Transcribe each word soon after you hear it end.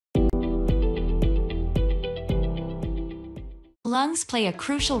Lungs play a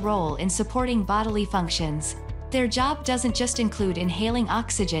crucial role in supporting bodily functions. Their job doesn't just include inhaling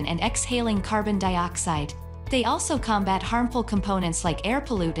oxygen and exhaling carbon dioxide. They also combat harmful components like air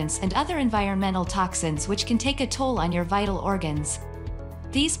pollutants and other environmental toxins which can take a toll on your vital organs.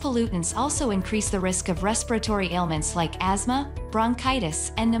 These pollutants also increase the risk of respiratory ailments like asthma,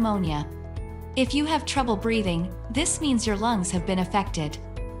 bronchitis, and pneumonia. If you have trouble breathing, this means your lungs have been affected.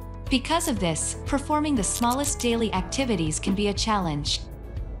 Because of this, performing the smallest daily activities can be a challenge.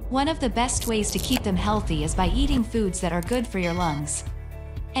 One of the best ways to keep them healthy is by eating foods that are good for your lungs.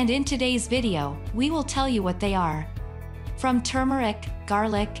 And in today's video, we will tell you what they are. From turmeric,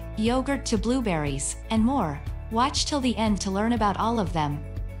 garlic, yogurt to blueberries, and more, watch till the end to learn about all of them.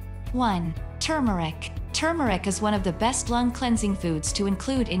 1. Turmeric. Turmeric is one of the best lung cleansing foods to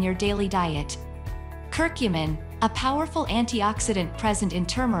include in your daily diet. Curcumin, a powerful antioxidant present in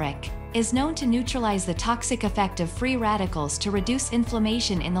turmeric, is known to neutralize the toxic effect of free radicals to reduce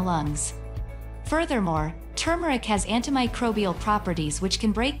inflammation in the lungs. Furthermore, turmeric has antimicrobial properties which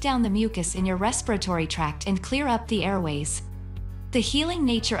can break down the mucus in your respiratory tract and clear up the airways. The healing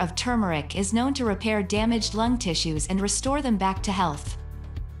nature of turmeric is known to repair damaged lung tissues and restore them back to health.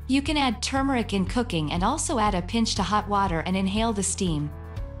 You can add turmeric in cooking and also add a pinch to hot water and inhale the steam.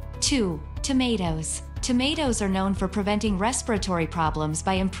 2. Tomatoes. Tomatoes are known for preventing respiratory problems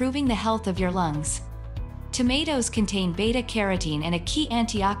by improving the health of your lungs. Tomatoes contain beta-carotene and a key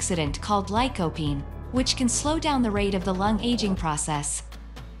antioxidant called lycopene, which can slow down the rate of the lung aging process.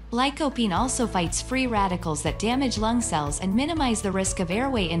 Lycopene also fights free radicals that damage lung cells and minimize the risk of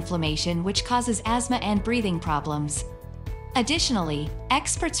airway inflammation, which causes asthma and breathing problems. Additionally,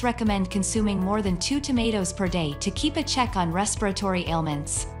 experts recommend consuming more than 2 tomatoes per day to keep a check on respiratory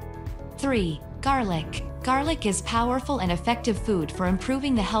ailments. 3. Garlic. Garlic is powerful and effective food for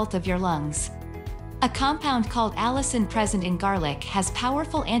improving the health of your lungs. A compound called allicin present in garlic has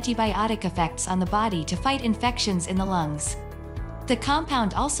powerful antibiotic effects on the body to fight infections in the lungs. The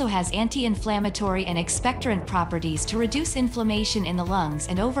compound also has anti-inflammatory and expectorant properties to reduce inflammation in the lungs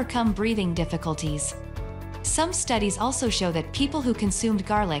and overcome breathing difficulties. Some studies also show that people who consumed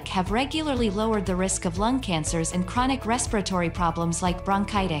garlic have regularly lowered the risk of lung cancers and chronic respiratory problems like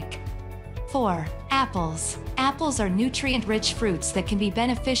bronchitis. 4. Apples. Apples are nutrient-rich fruits that can be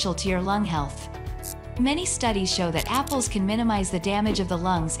beneficial to your lung health. Many studies show that apples can minimize the damage of the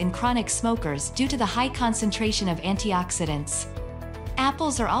lungs in chronic smokers due to the high concentration of antioxidants.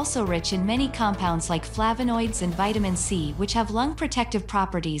 Apples are also rich in many compounds like flavonoids and vitamin C, which have lung protective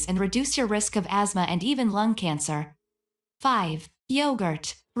properties and reduce your risk of asthma and even lung cancer. 5.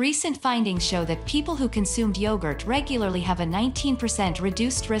 Yogurt. Recent findings show that people who consumed yogurt regularly have a 19%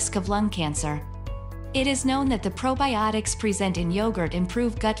 reduced risk of lung cancer. It is known that the probiotics present in yogurt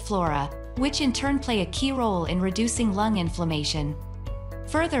improve gut flora, which in turn play a key role in reducing lung inflammation.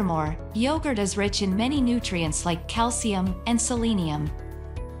 Furthermore, yogurt is rich in many nutrients like calcium and selenium,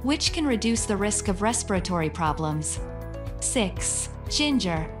 which can reduce the risk of respiratory problems. 6.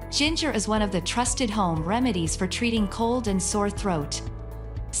 Ginger. Ginger is one of the trusted home remedies for treating cold and sore throat.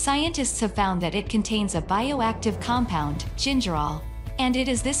 Scientists have found that it contains a bioactive compound, gingerol, and it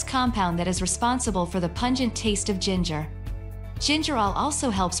is this compound that is responsible for the pungent taste of ginger. Gingerol also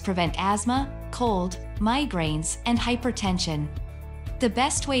helps prevent asthma, cold, migraines, and hypertension. The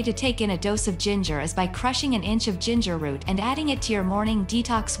best way to take in a dose of ginger is by crushing an inch of ginger root and adding it to your morning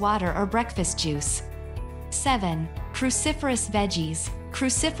detox water or breakfast juice. 7. Cruciferous veggies.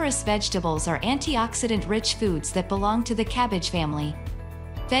 Cruciferous vegetables are antioxidant-rich foods that belong to the cabbage family.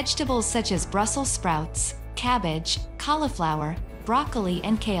 Vegetables such as Brussels sprouts, cabbage, cauliflower, broccoli,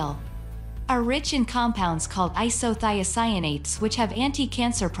 and kale are rich in compounds called isothiocyanates, which have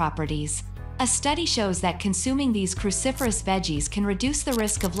anti-cancer properties. A study shows that consuming these cruciferous veggies can reduce the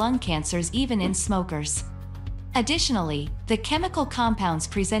risk of lung cancers even in smokers. Additionally, the chemical compounds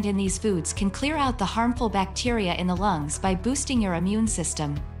present in these foods can clear out the harmful bacteria in the lungs by boosting your immune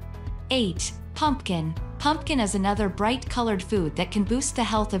system. 8. Pumpkin. Pumpkin is another bright-colored food that can boost the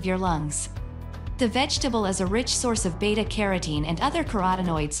health of your lungs. The vegetable is a rich source of beta-carotene and other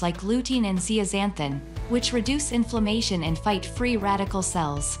carotenoids like lutein and zeaxanthin, which reduce inflammation and fight free radical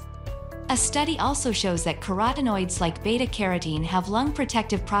cells. A study also shows that carotenoids like beta-carotene have lung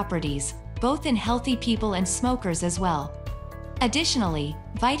protective properties, both in healthy people and smokers as well. Additionally,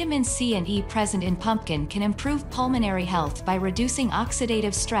 vitamin C and E present in pumpkin can improve pulmonary health by reducing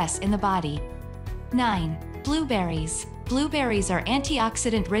oxidative stress in the body. 9. Blueberries. Blueberries are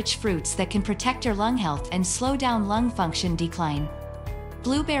antioxidant-rich fruits that can protect your lung health and slow down lung function decline.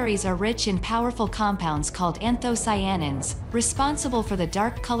 Blueberries are rich in powerful compounds called anthocyanins, responsible for the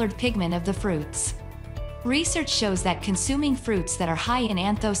dark-colored pigment of the fruits. Research shows that consuming fruits that are high in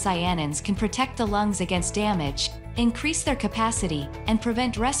anthocyanins can protect the lungs against damage, increase their capacity, and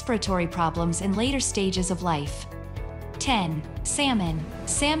prevent respiratory problems in later stages of life. 10. Salmon.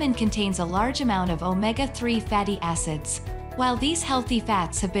 Salmon contains a large amount of omega-3 fatty acids. While these healthy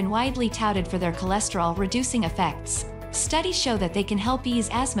fats have been widely touted for their cholesterol-reducing effects, studies show that they can help ease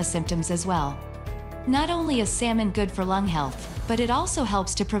asthma symptoms as well. Not only is salmon good for lung health, but it also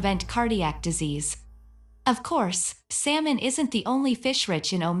helps to prevent cardiac disease. Of course, salmon isn't the only fish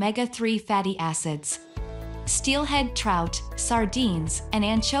rich in omega-3 fatty acids. Steelhead trout, sardines, and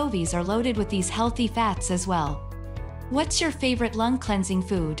anchovies are loaded with these healthy fats as well. What's your favorite lung-cleansing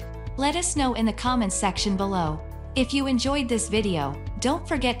food? Let us know in the comments section below. If you enjoyed this video, don't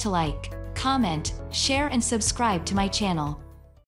forget to like, comment, share and subscribe to my channel.